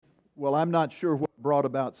Well, I'm not sure what brought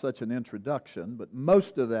about such an introduction, but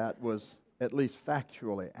most of that was at least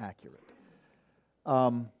factually accurate.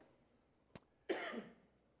 Um,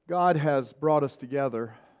 God has brought us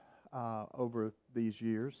together over these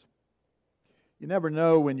years. You never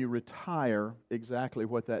know when you retire exactly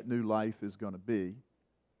what that new life is going to be.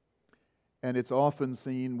 And it's often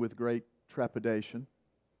seen with great trepidation.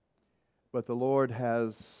 But the Lord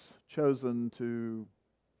has chosen to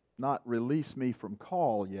not release me from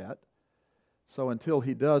call yet. So until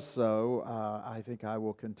He does so, I think I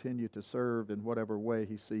will continue to serve in whatever way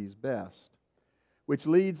He sees best. Which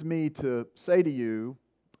leads me to say to you,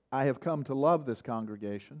 I have come to love this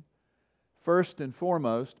congregation, first and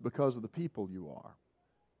foremost because of the people you are.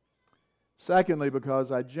 Secondly,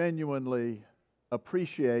 because I genuinely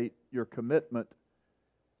appreciate your commitment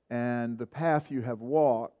and the path you have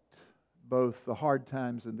walked, both the hard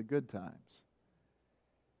times and the good times.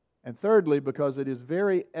 And thirdly, because it is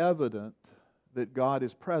very evident that God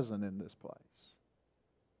is present in this place.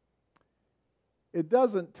 It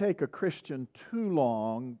doesn't take a Christian too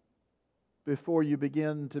long before you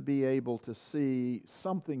begin to be able to see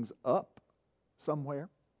something's up somewhere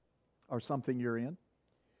or something you're in.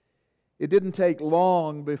 It didn't take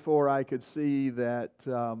long before I could see that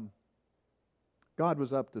God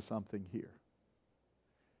was up to something here.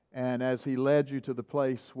 And as He led you to the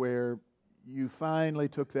place where you finally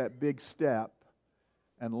took that big step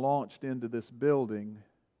and launched into this building,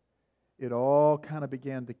 it all kind of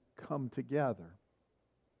began to come together.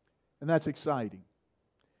 And that's exciting.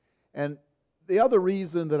 And the other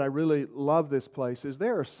reason that I really love this place is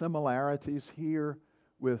there are similarities here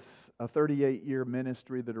with a 38-year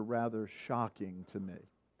ministry that are rather shocking to me.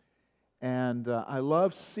 And I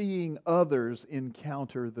love seeing others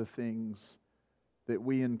encounter the things that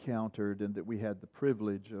we encountered and that we had the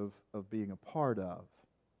privilege of being a part of.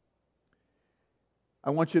 I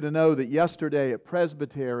want you to know that yesterday at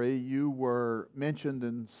Presbytery, you were mentioned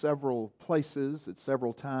in several places at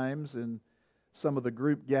several times in some of the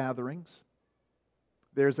group gatherings.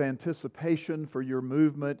 There's anticipation for your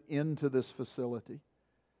movement into this facility.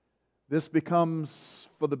 This becomes,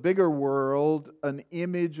 for the bigger world, an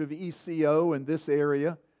image of ECO in this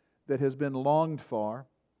area that has been longed for,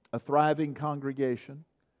 a thriving congregation.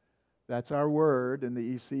 That's our word in the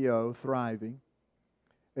ECO, thriving.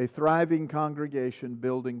 A thriving congregation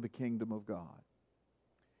building the kingdom of God.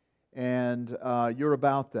 And you're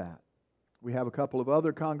about that. We have a couple of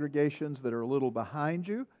other congregations that are a little behind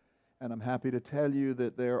you, and I'm happy to tell you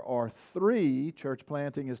that there are 3, church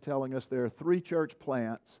planting is telling us there are 3 church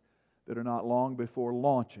plants that are not long before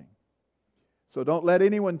launching. So don't let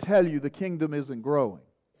anyone tell you the kingdom isn't growing.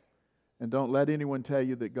 And don't let anyone tell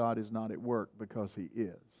you that God is not at work, because He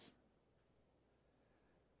is.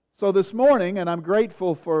 So this morning, and I'm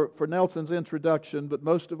grateful for Nelson's introduction, but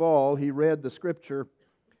most of all, he read the Scripture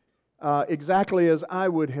exactly as I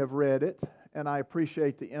would have read it, and I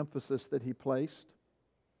appreciate the emphasis that he placed.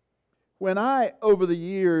 When I, over the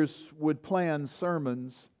years, would plan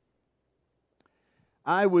sermons,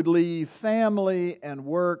 I would leave family and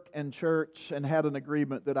work and church and had an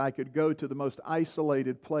agreement that I could go to the most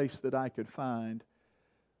isolated place that I could find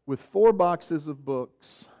with 4 boxes of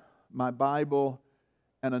books, my Bible,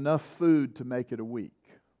 and enough food to make it a week.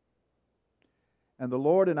 And the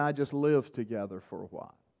Lord and I just lived together for a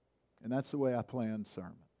while. And that's the way I planned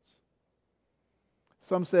sermons.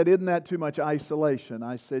 Some said, isn't that too much isolation?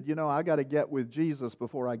 I said, I got to get with Jesus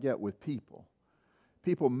before I get with people.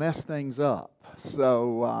 People mess things up.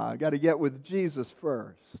 So I got to get with Jesus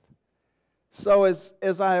first. So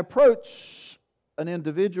as I approach an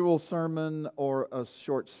individual sermon or a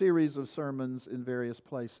short series of sermons in various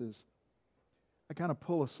places, I kind of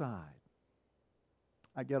pull aside.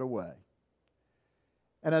 I get away.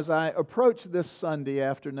 And as I approached this Sunday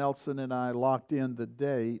after Nelson and I locked in the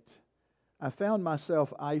date, I found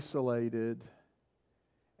myself isolated,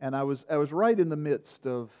 and I was right in the midst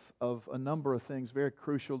of a number of things very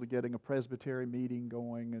crucial to getting a Presbytery meeting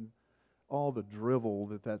going and all the drivel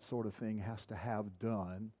that sort of thing has to have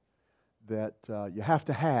done, that you have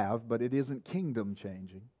to have, but it isn't kingdom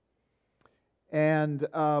changing. And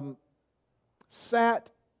sat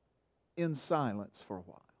in silence for a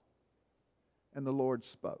while. And the Lord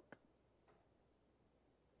spoke.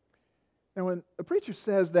 And when a preacher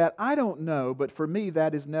says that, I don't know, but for me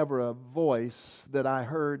that is never a voice that I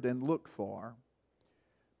heard and looked for.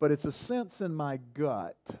 But it's a sense in my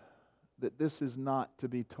gut that this is not to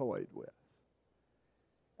be toyed with.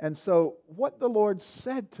 And so what the Lord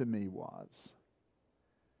said to me was,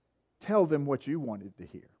 tell them what you wanted to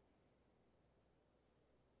hear.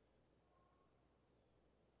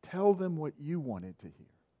 Tell them what you wanted to hear.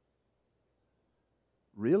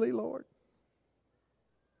 Really, Lord?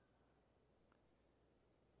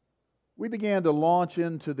 We began to launch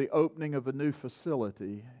into the opening of a new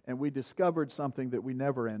facility, and we discovered something that we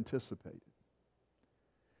never anticipated.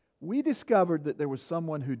 We discovered that there was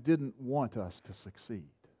someone who didn't want us to succeed.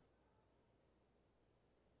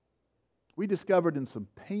 We discovered in some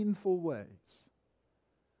painful ways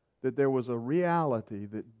that there was a reality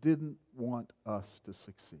that didn't want us to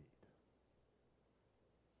succeed.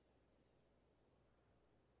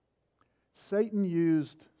 Satan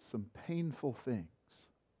used some painful things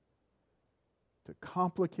to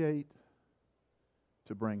complicate,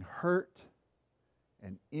 to bring hurt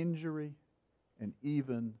and injury and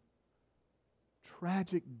even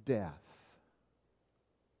tragic death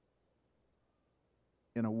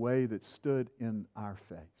in a way that stood in our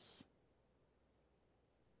face.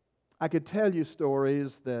 I could tell you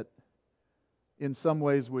stories that in some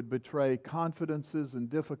ways would betray confidences and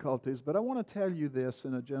difficulties, but I want to tell you this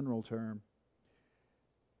in a general term.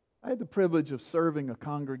 I had the privilege of serving a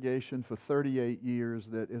congregation for 38 years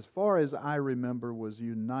that, as far as I remember, was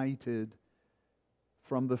united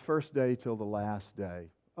from the first day till the last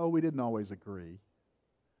day. Oh, we didn't always agree,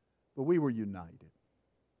 but we were united.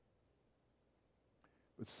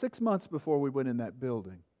 But 6 months before we went in that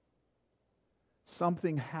building,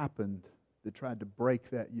 something happened that tried to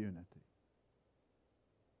break that unity.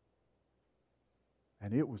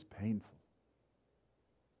 And it was painful.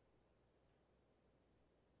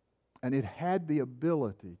 And it had the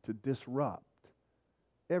ability to disrupt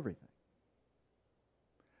everything.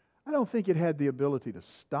 I don't think it had the ability to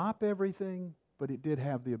stop everything, but it did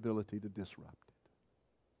have the ability to disrupt it.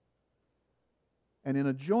 And in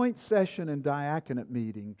a joint session and diaconate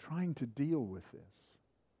meeting trying to deal with this,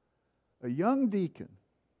 a young deacon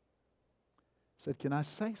said, "Can I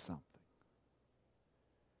say something?"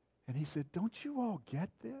 And he said, "Don't you all get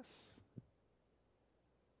this?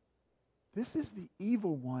 This is the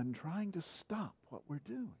evil one trying to stop what we're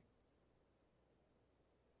doing."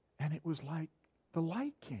 And it was like the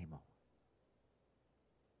light came on.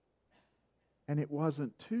 And it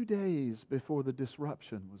wasn't 2 days before the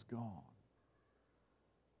disruption was gone.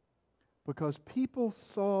 Because people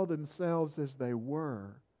saw themselves as they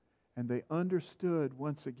were, and they understood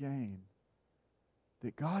once again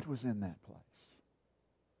that God was in that place.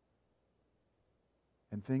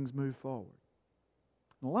 And things moved forward.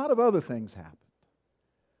 And a lot of other things happened.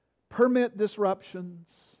 Permit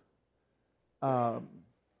disruptions,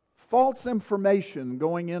 false information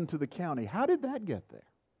going into the county. How did that get there?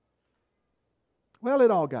 Well,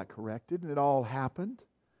 it all got corrected, and it all happened.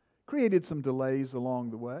 Created some delays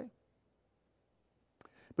along the way.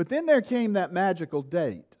 But then there came that magical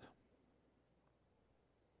date.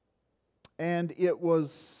 And it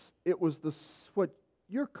was what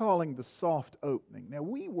you're calling the soft opening. Now,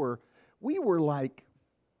 we were like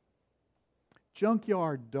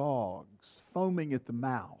junkyard dogs foaming at the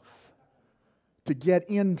mouth to get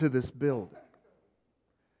into this building.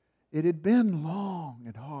 It had been long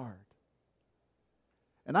and hard.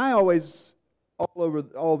 And I always,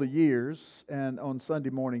 all the years, and on Sunday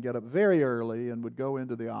morning, get up very early and would go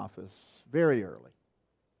into the office very early.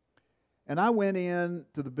 And I went in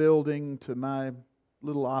to the building, to my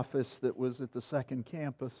little office that was at the second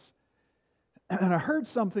campus, and I heard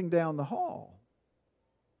something down the hall.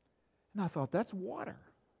 And I thought, that's water.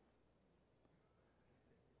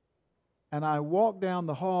 And I walked down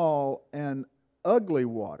the hall, and ugly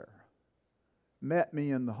water met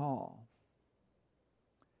me in the hall.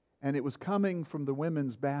 And it was coming from the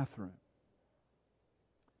women's bathroom.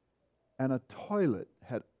 And a toilet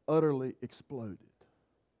had utterly exploded.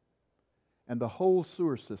 And the whole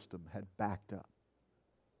sewer system had backed up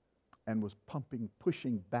and was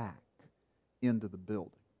pushing back into the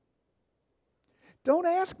building. Don't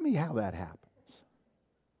ask me how that happens,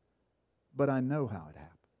 but I know how it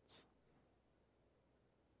happens.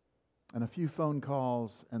 And a few phone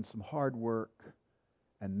calls and some hard work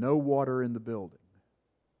and no water in the building.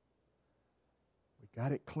 We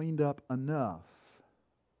got it cleaned up enough,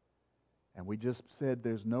 and we just said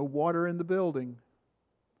there's no water in the building,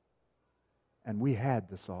 and we had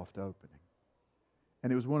the soft opening.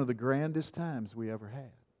 And it was one of the grandest times we ever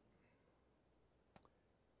had.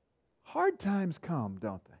 Hard times come,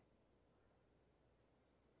 don't they?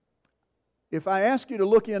 If I ask you to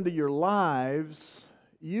look into your lives,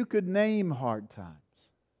 you could name hard times.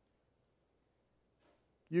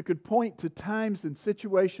 You could point to times and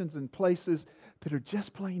situations and places that are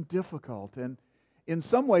just plain difficult, and in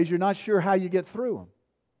some ways you're not sure how you get through them.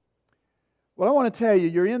 Well, I want to tell you,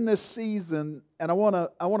 you're in this season, and I want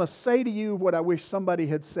to say to you what I wish somebody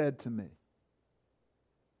had said to me.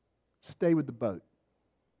 Stay with the boat.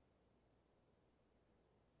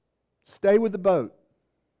 Stay with the boat.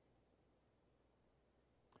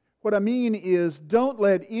 What I mean is, don't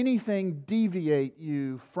let anything deviate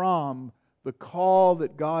you from the call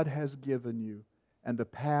that God has given you and the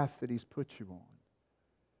path that He's put you on.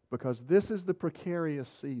 Because this is the precarious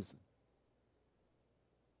season.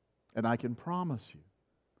 And I can promise you,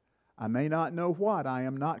 I may not know what. I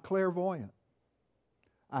am not clairvoyant.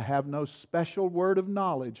 I have no special word of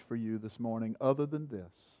knowledge for you this morning other than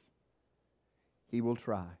this. He will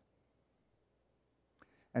try.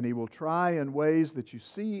 And He will try in ways that you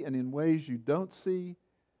see and in ways you don't see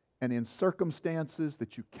and in circumstances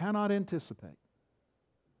that you cannot anticipate.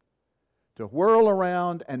 To whirl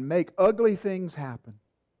around and make ugly things happen,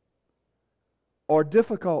 or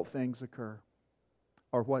difficult things occur,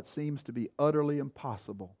 or what seems to be utterly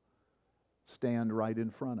impossible stand right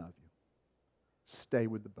in front of you. Stay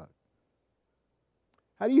with the boat.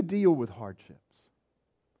 How do you deal with hardships?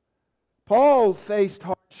 Paul faced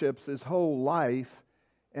hardships his whole life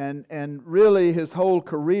and really his whole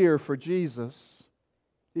career for Jesus.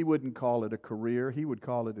 He wouldn't call it a career, he would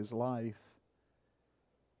call it his life.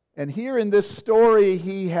 And here in this story,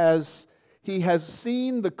 he has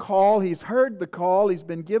seen the call, he's heard the call, he's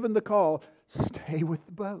been given the call. Stay with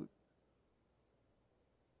the boat.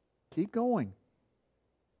 Keep going.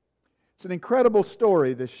 It's an incredible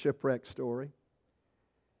story, this shipwreck story.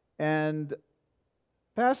 And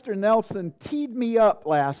Pastor Nelson teed me up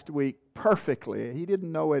last week perfectly. He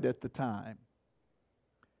didn't know it at the time.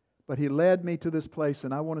 But he led me to this place,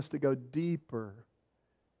 and I want us to go deeper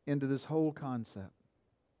into this whole concept.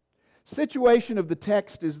 Situation of the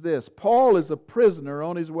text is this. Paul is a prisoner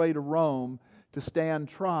on his way to Rome to stand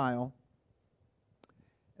trial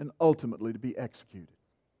and ultimately to be executed.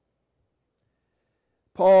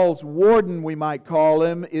 Paul's warden, we might call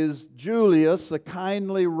him, is Julius, a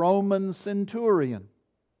kindly Roman centurion.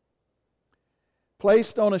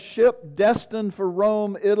 Placed on a ship destined for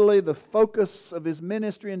Rome, Italy, the focus of his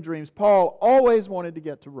ministry and dreams. Paul always wanted to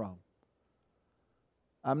get to Rome.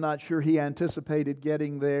 I'm not sure he anticipated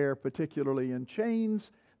getting there, particularly in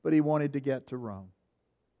chains, but he wanted to get to Rome.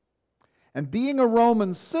 And being a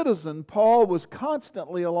Roman citizen, Paul was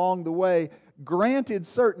constantly along the way granted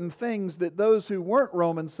certain things that those who weren't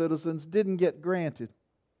Roman citizens didn't get granted.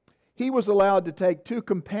 He was allowed to take 2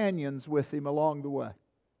 companions with him along the way.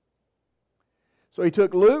 So he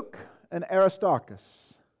took Luke and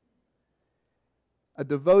Aristarchus, a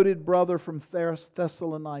devoted brother from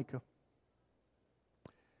Thessalonica.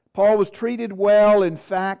 Paul was treated well. In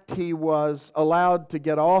fact, he was allowed to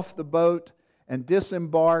get off the boat and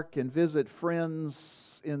disembark and visit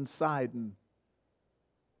friends in Sidon.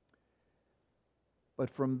 But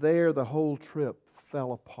from there, the whole trip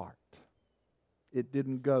fell apart. It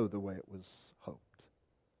didn't go the way it was hoped.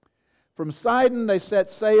 From Sidon, they set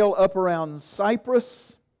sail up around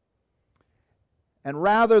Cyprus. And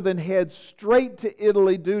rather than head straight to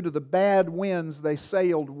Italy due to the bad winds, they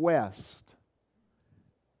sailed west.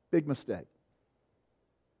 Big mistake.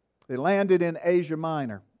 They landed in Asia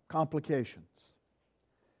Minor. Complications.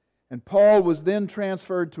 And Paul was then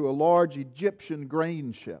transferred to a large Egyptian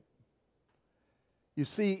grain ship. You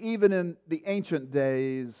see, even in the ancient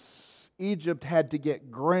days, Egypt had to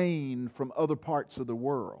get grain from other parts of the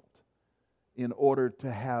world in order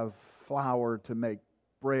to have flour to make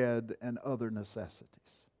bread and other necessities.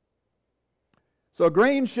 So a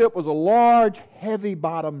grain ship was a large,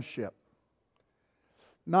 heavy-bottom ship.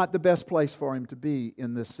 Not the best place for him to be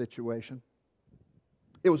in this situation.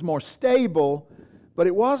 It was more stable, but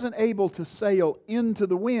it wasn't able to sail into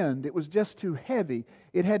the wind. It was just too heavy.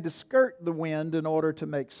 It had to skirt the wind in order to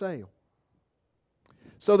make sail.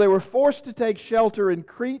 So they were forced to take shelter in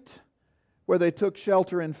Crete, where they took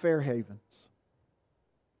shelter in Fair Havens.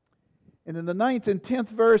 And in the 9th and 10th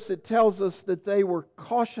verse, it tells us that they were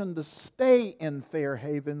cautioned to stay in Fair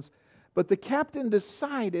Havens, but the captain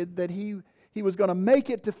decided that he was going to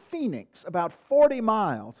make it to Phoenix, about 40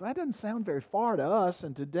 miles. Well, that doesn't sound very far to us,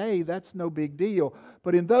 and today that's no big deal.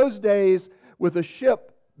 But in those days, with a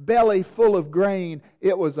ship belly full of grain,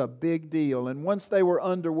 it was a big deal. And once they were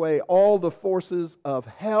underway, all the forces of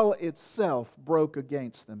hell itself broke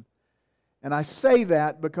against them. And I say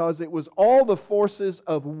that because it was all the forces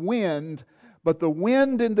of wind, but the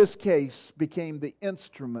wind in this case became the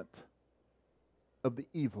instrument of the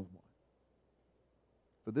evil one.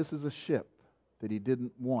 For this is a ship that he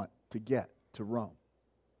didn't want to get to Rome.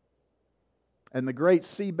 And the great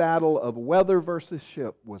sea battle of weather versus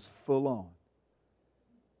ship was full on.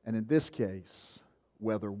 And in this case,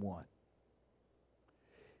 weather won.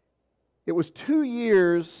 It was 2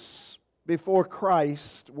 years before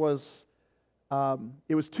Christ was...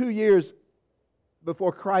 It was 2 years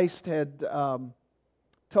before Christ had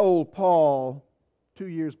told Paul 2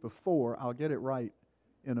 years before, I'll get it right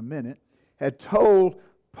in a minute, had told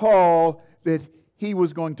Paul that he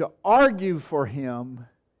was going to argue for him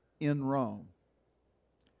in Rome.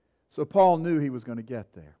 So Paul knew he was going to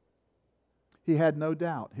get there. He had no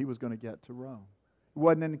doubt he was going to get to Rome. It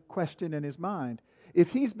wasn't any question in his mind. If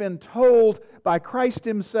he's been told by Christ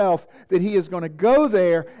himself that he is going to go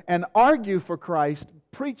there and argue for Christ,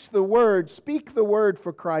 preach the word, speak the word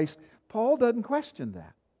for Christ, Paul doesn't question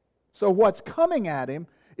that. So what's coming at him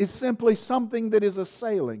is simply something that is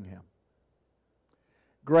assailing him.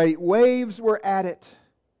 Great waves were at it,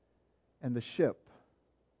 and the ship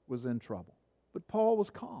was in trouble. But Paul was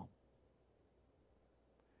calm.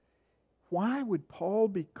 Why would Paul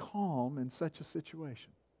be calm in such a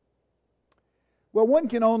situation? Well, one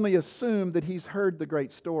can only assume that he's heard the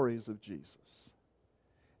great stories of Jesus.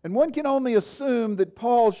 And one can only assume that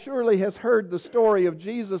Paul surely has heard the story of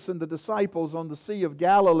Jesus and the disciples on the Sea of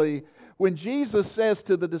Galilee when Jesus says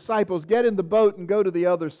to the disciples, "Get in the boat and go to the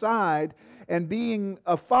other side." And being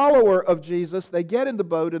a follower of Jesus, they get in the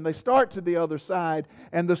boat and they start to the other side,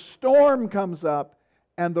 and the storm comes up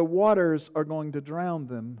and the waters are going to drown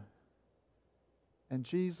them. And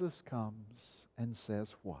Jesus comes and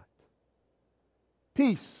says what?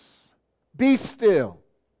 "Peace, be still."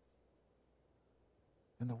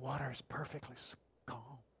 And the water is perfectly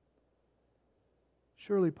calm.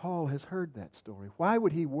 Surely Paul has heard that story. Why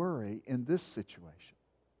would he worry in this situation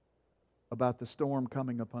about the storm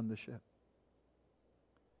coming upon the ship?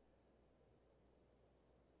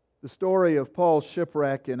 The story of Paul's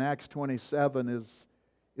shipwreck in Acts 27 is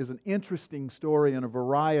an interesting story in a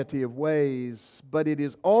variety of ways, but it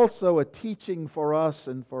is also a teaching for us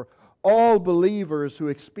and for all believers who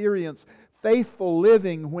experience faithful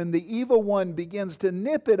living when the evil one begins to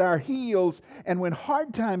nip at our heels, and when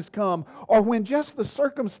hard times come, or when just the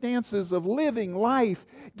circumstances of living life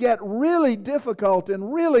get really difficult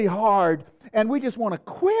and really hard, and we just want to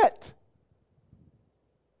quit.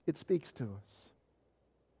 It speaks to us.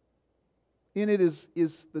 In it is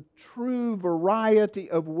the true variety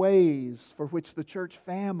of ways for which the church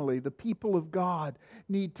family, the people of God,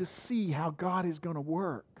 need to see how God is going to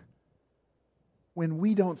work when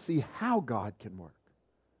we don't see how God can work.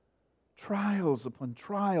 Trials upon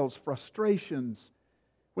trials, frustrations.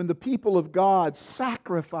 When the people of God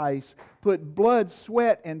sacrifice, put blood,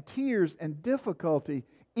 sweat, and tears and difficulty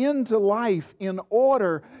into life in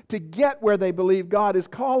order to get where they believe God is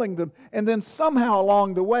calling them. And then somehow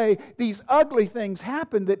along the way, these ugly things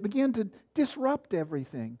happen that begin to disrupt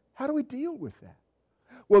everything. How do we deal with that?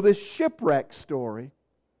 Well, this shipwreck story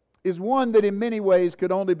is one that in many ways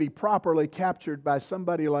could only be properly captured by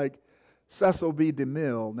somebody like Cecil B.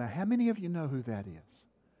 DeMille. Now, how many of you know who that is?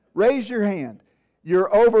 Raise your hand.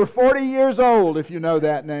 You're over 40 years old if you know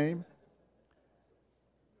that name.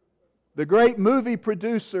 The great movie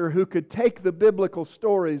producer who could take the biblical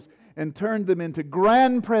stories and turn them into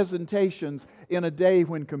grand presentations in a day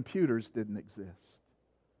when computers didn't exist.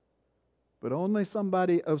 But only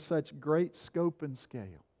somebody of such great scope and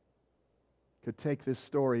scale could take this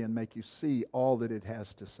story and make you see all that it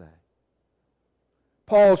has to say.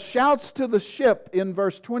 Paul shouts to the ship in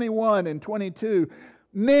verse 21 and 22,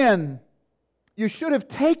 "Men, you should have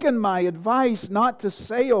taken my advice not to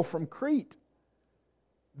sail from Crete.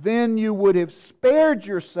 Then you would have spared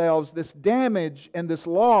yourselves this damage and this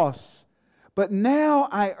loss. But now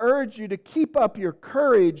I urge you to keep up your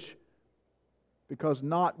courage, because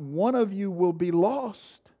not one of you will be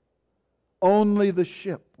lost. Only the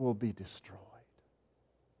ship will be destroyed."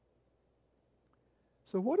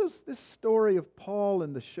 So what does this story of Paul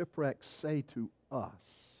and the shipwreck say to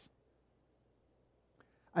us?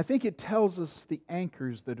 I think it tells us the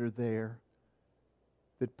anchors that are there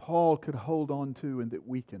that Paul could hold on to and that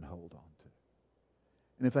we can hold on to.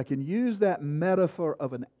 And if I can use that metaphor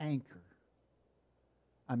of an anchor,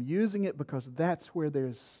 I'm using it because that's where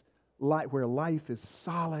where life is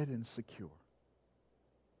solid and secure.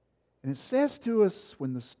 And it says to us,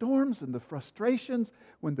 when the storms and the frustrations,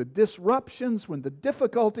 when the disruptions, when the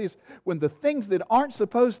difficulties, when the things that aren't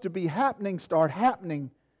supposed to be happening start happening,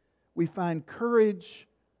 we find courage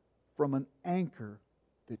from an anchor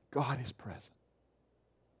that God is present.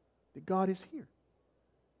 That God is here.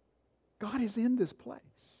 God is in this place.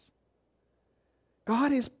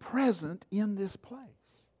 God is present in this place.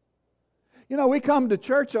 You know, we come to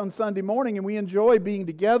church on Sunday morning and we enjoy being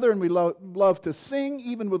together, and we love to sing,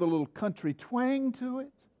 even with a little country twang to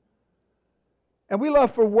it. And we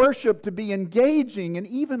love for worship to be engaging and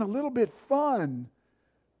even a little bit fun.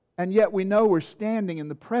 And yet we know we're standing in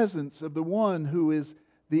the presence of the one who is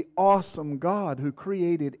the awesome God who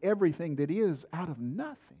created everything that is out of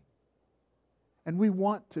nothing. And we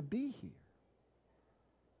want to be here.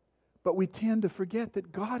 But we tend to forget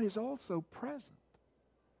that God is also present.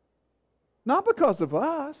 Not because of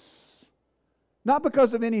us, not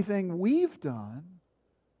because of anything we've done,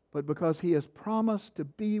 but because He has promised to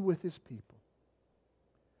be with His people.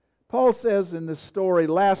 Paul says in this story,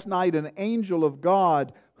 last night an angel of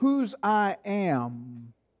God, whose I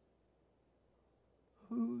am,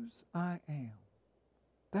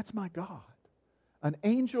 that's my God. An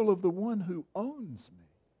angel of the one who owns me.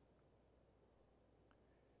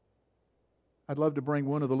 I'd love to bring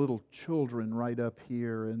one of the little children right up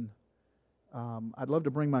here, and I'd love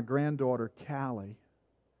to bring my granddaughter Callie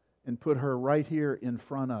and put her right here in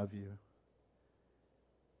front of you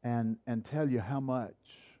and tell you how much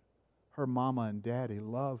her mama and daddy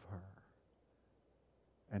love her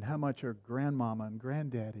and how much her grandmama and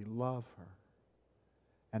granddaddy love her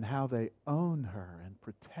and how they own her and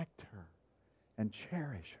protect her and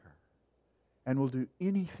cherish her and will do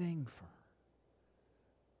anything for her.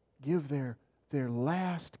 Give their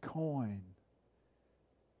last coin,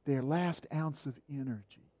 their last ounce of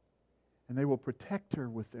energy, and they will protect her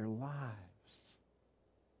with their lives.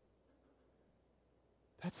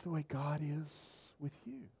 That's the way God is with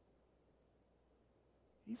you.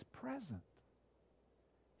 He's present.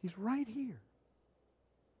 He's right here.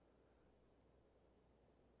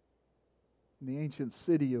 In the ancient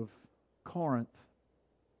city of Corinth,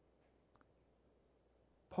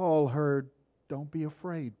 Paul heard, "Don't be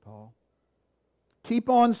afraid, Paul. Keep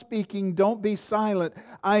on speaking. Don't be silent.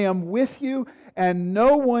 I am with you, and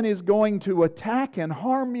no one is going to attack and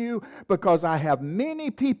harm you because I have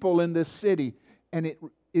many people in this city." And it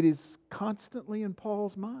is constantly in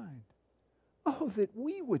Paul's mind. Oh, that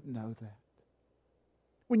we would know that.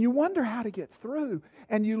 When you wonder how to get through,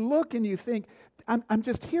 and you look and you think, I'm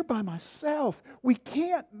just here by myself. We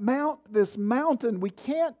can't mount this mountain. We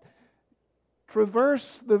can't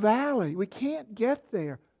traverse the valley. We can't get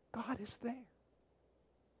there. God is there.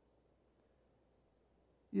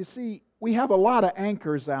 You see, we have a lot of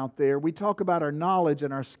anchors out there. We talk about our knowledge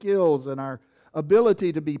and our skills and our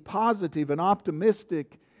ability to be positive and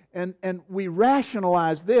optimistic, and we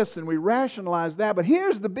rationalize this and we rationalize that. But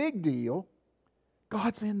here's the big deal.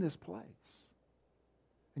 God's in this place.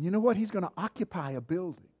 And you know what? He's going to occupy a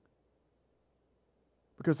building.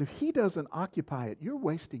 Because if He doesn't occupy it, you're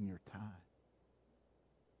wasting your time.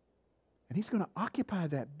 And He's going to occupy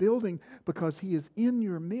that building because He is in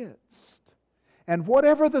your midst. And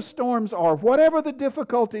whatever the storms are, whatever the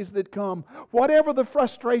difficulties that come, whatever the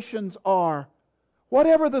frustrations are,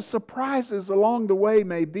 whatever the surprises along the way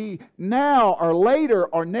may be, now or later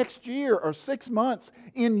or next year or 6 months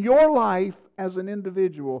in your life as an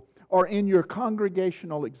individual or in your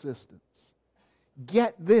congregational existence,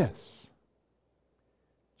 get this: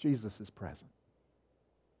 Jesus is present.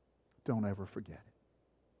 Don't ever forget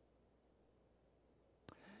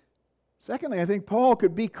it. Secondly, I think Paul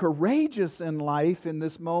could be courageous in life in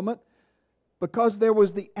this moment because there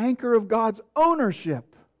was the anchor of God's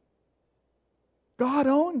ownership. God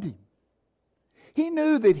owned him. He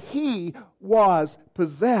knew that he was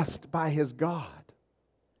possessed by his God.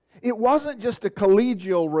 It wasn't just a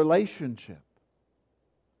collegial relationship.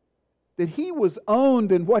 That he was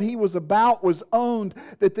owned and what he was about was owned.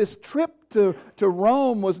 That this trip to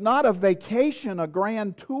Rome was not a vacation, a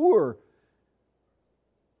grand tour.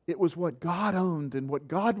 It was what God owned and what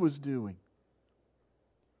God was doing.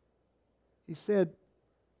 He said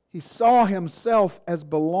he saw himself as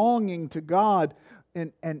belonging to God,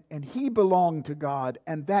 and he belonged to God,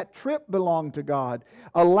 and that trip belonged to God.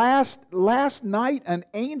 Last night, an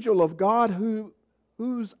angel of God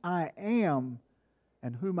whose I am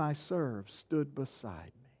and whom I serve stood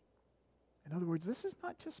beside me. In other words, this is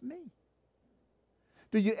not just me.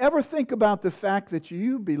 Do you ever think about the fact that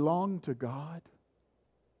you belong to God?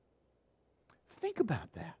 Think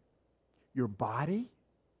about that. Your body,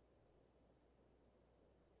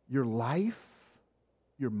 your life,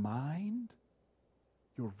 your mind,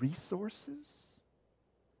 your resources,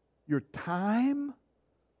 your time,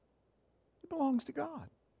 it belongs to God.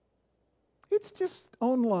 It's just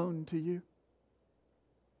on loan to you.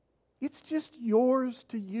 It's just yours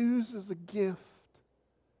to use as a gift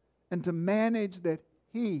and to manage that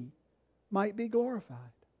He might be glorified.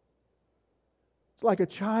 It's like a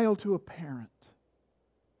child to a parent.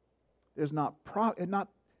 There's not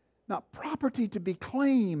property to be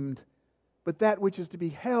claimed, but that which is to be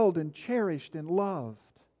held and cherished and loved.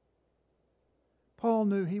 Paul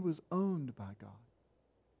knew he was owned by God.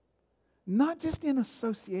 Not just in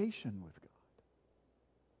association with God,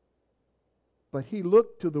 but he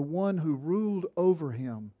looked to the one who ruled over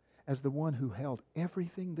him as the one who held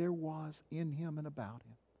everything there was in him and about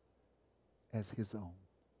him. as His own.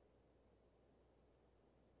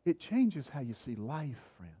 It changes how you see life,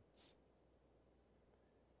 friends.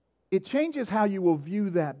 It changes how you will view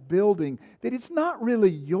that building, that it's not really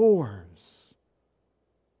yours.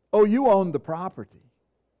 Oh, you own the property.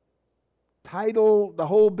 Title, the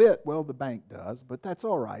whole bit. Well, the bank does, but that's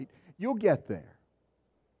all right. You'll get there.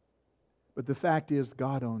 But the fact is,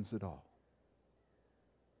 God owns it all.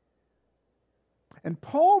 And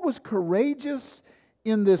Paul was courageous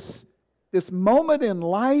in this moment in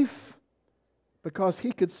life because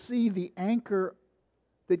he could see the anchor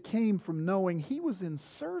that came from knowing he was in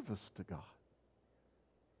service to God.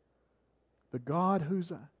 The God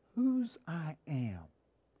whose I am,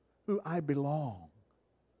 who I belong,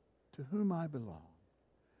 to whom I belong.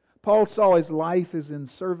 Paul saw his life as in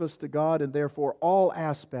service to God, and therefore all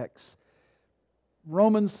aspects,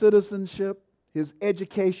 Roman citizenship, his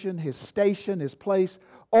education, his station, his place,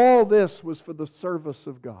 all this was for the service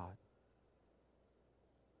of God.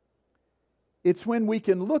 It's when we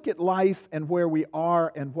can look at life and where we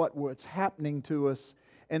are and what's happening to us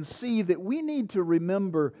and see that we need to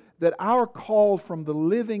remember that our call from the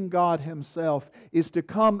living God Himself is to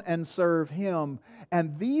come and serve Him.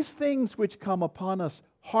 And these things which come upon us,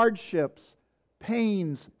 hardships,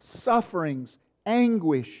 pains, sufferings,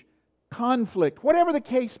 anguish, conflict, whatever the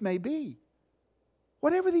case may be,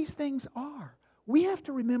 whatever these things are, we have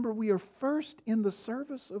to remember we are first in the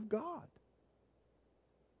service of God.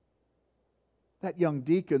 That young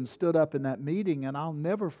deacon stood up in that meeting, and I'll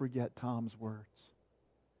never forget Tom's words.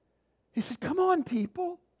 He said, "Come on,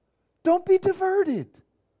 people. Don't be diverted.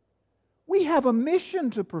 We have a mission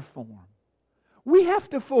to perform. We have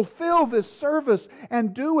to fulfill this service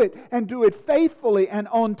and do it faithfully and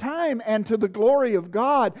on time and to the glory of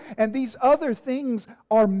God. And these other things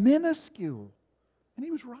are minuscule." And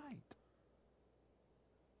he was right.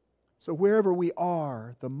 So wherever we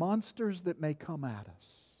are, the monsters that may come at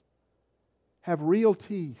us have real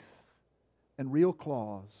teeth and real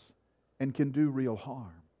claws and can do real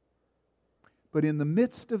harm. But in the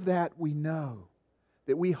midst of that, we know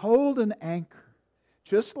that we hold an anchor,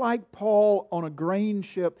 just like Paul on a grain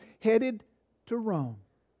ship headed to Rome,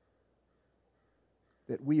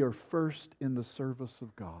 that we are first in the service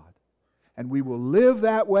of God. And we will live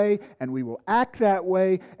that way, and we will act that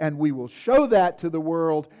way, and we will show that to the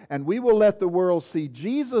world, and we will let the world see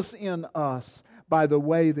Jesus in us by the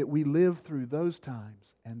way that we live through those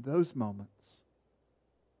times and those moments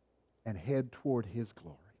and head toward His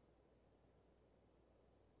glory.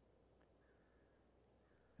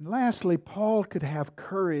 And lastly, Paul could have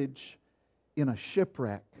courage in a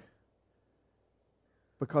shipwreck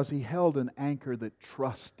because he held an anchor that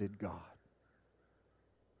trusted God.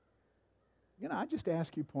 I just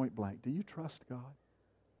ask you point blank, do you trust God?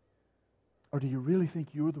 Or do you really think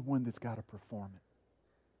you're the one that's got to perform it?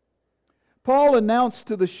 Paul announced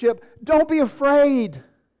to the ship, "Don't be afraid."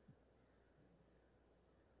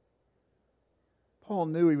 Paul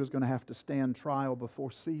knew he was going to have to stand trial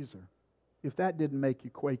before Caesar. If that didn't make you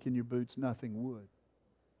quake in your boots, nothing would.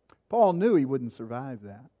 Paul knew he wouldn't survive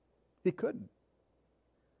that. He couldn't.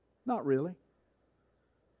 Not really.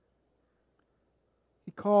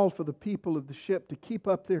 He called for the people of the ship to keep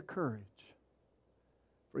up their courage.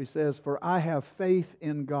 For he says, "For I have faith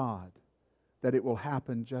in God that it will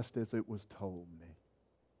happen just as it was told me."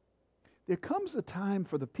 There comes a time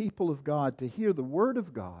for the people of God to hear the Word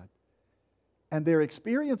of God and their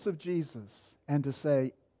experience of Jesus and to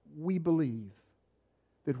say, "We believe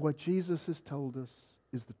that what Jesus has told us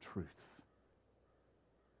is the truth.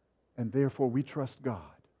 And therefore we trust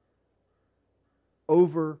God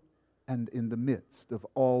over and in the midst of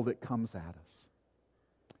all that comes at us."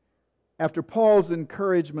 After Paul's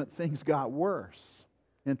encouragement, things got worse,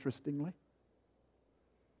 interestingly.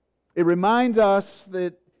 It reminds us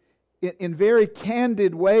that in very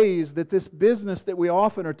candid ways that this business that we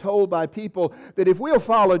often are told by people that if we'll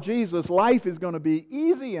follow Jesus, life is going to be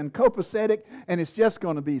easy and copacetic and it's just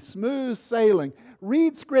going to be smooth sailing.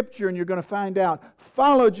 Read Scripture and you're going to find out.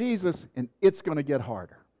 Follow Jesus and it's going to get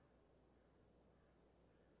harder.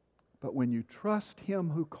 But when you trust Him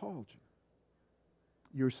who called you,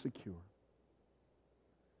 you're secure.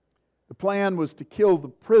 The plan was to kill the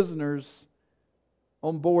prisoners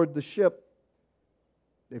on board the ship.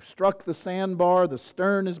 They've struck the sandbar, the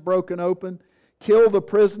stern is broken open. Kill the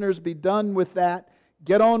prisoners, be done with that,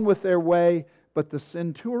 get on with their way. But the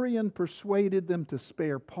centurion persuaded them to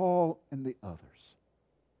spare Paul and the others.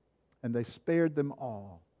 And they spared them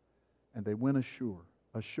all, and they went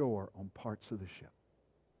ashore on parts of the ship.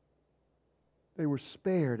 They were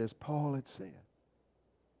spared as Paul had said.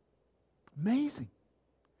 Amazing.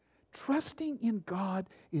 Trusting in God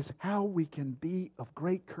is how we can be of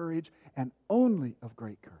great courage, and only of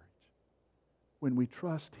great courage, when we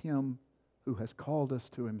trust Him who has called us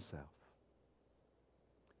to Himself.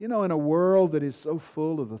 You know, in a world that is so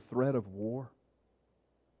full of the threat of war,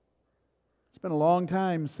 it's been a long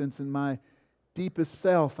time since in my deepest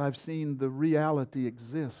self I've seen the reality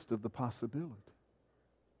exist of the possibility.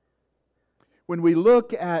 When we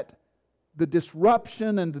look at the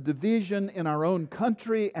disruption and the division in our own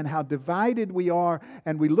country and how divided we are,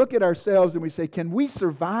 and we look at ourselves and we say, can we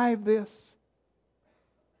survive this?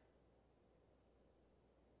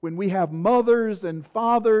 When we have mothers and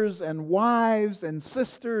fathers and wives and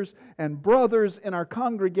sisters and brothers in our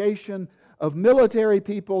congregation of military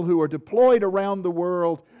people who are deployed around the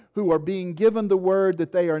world, who are being given the word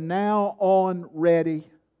that they are now on ready,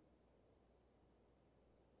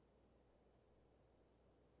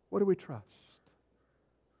 what do we trust?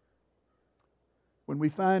 When we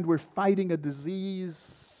find we're fighting a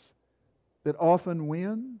disease that often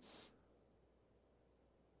wins,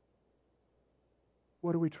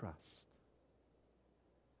 what do we trust?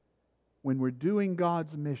 When we're doing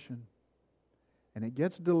God's mission and it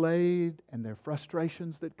gets delayed and there are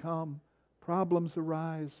frustrations that come, problems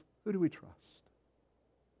arise, who do we trust?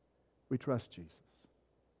 We trust Jesus.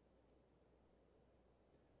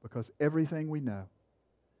 Because everything we know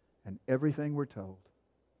and everything we're told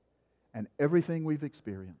and everything we've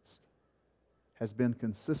experienced has been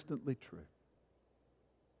consistently true.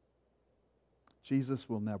 Jesus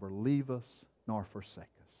will never leave us nor forsake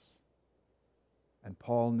us. And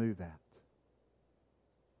Paul knew that.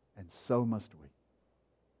 And so must we.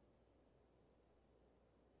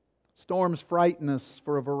 Storms frighten us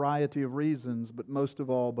for a variety of reasons, but most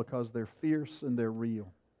of all because they're fierce and they're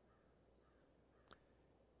real.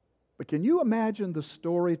 But can you imagine the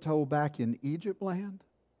story told back in Egypt land?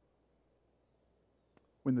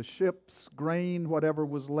 When the ship's grain, whatever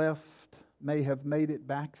was left, may have made it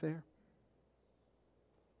back there?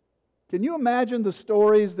 Can you imagine the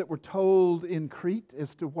stories that were told in Crete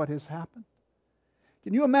as to what has happened?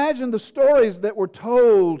 Can you imagine the stories that were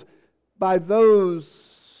told by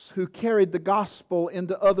those who carried the gospel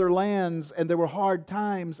into other lands and there were hard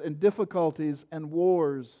times and difficulties and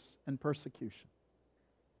wars and persecution?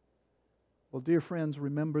 Well, dear friends,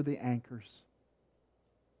 remember the anchors.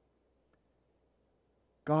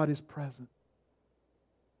 God is present.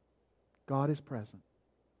 God is present.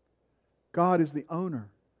 God is the owner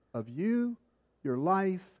of you, your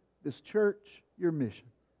life, this church, your mission.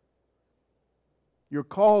 You're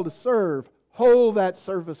called to serve. Hold that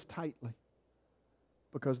service tightly,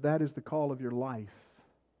 because that is the call of your life.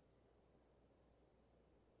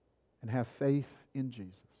 And have faith in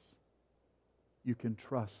Jesus. You can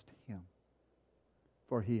trust Him,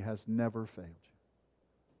 for He has never failed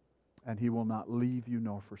you. And He will not leave you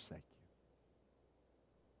nor forsake you.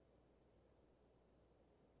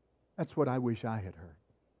 That's what I wish I had heard.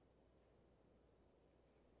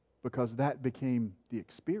 Because that became the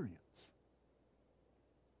experience.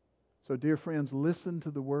 So, dear friends, listen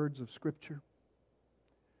to the words of Scripture.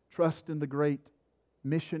 Trust in the great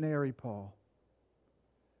missionary Paul.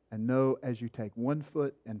 And know as you take one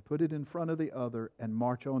foot and put it in front of the other and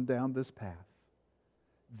march on down this path,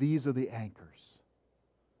 these are the anchors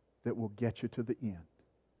that will get you to the end.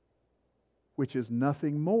 Which is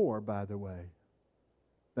nothing more, by the way,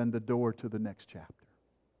 than the door to the next chapter.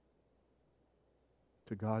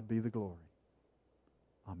 To God be the glory.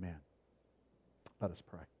 Amen. Let us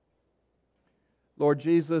pray. Lord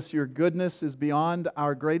Jesus, your goodness is beyond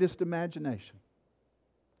our greatest imagination.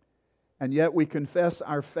 And yet we confess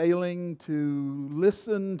our failing to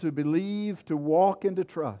listen, to believe, to walk, and to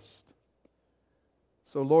trust.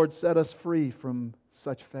 So, Lord, set us free from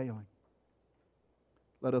such failing.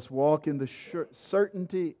 Let us walk in the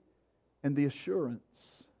certainty and the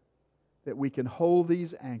assurance that we can hold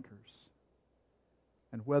these anchors.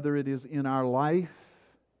 And whether it is in our life,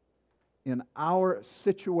 in our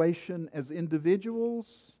situation as individuals,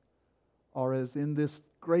 or as in this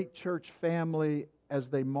great church family as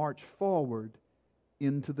they march forward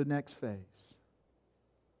into the next phase,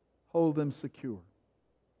 hold them secure,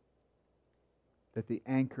 that the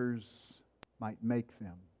anchors might make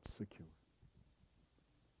them secure.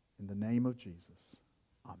 In the name of Jesus,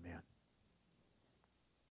 amen.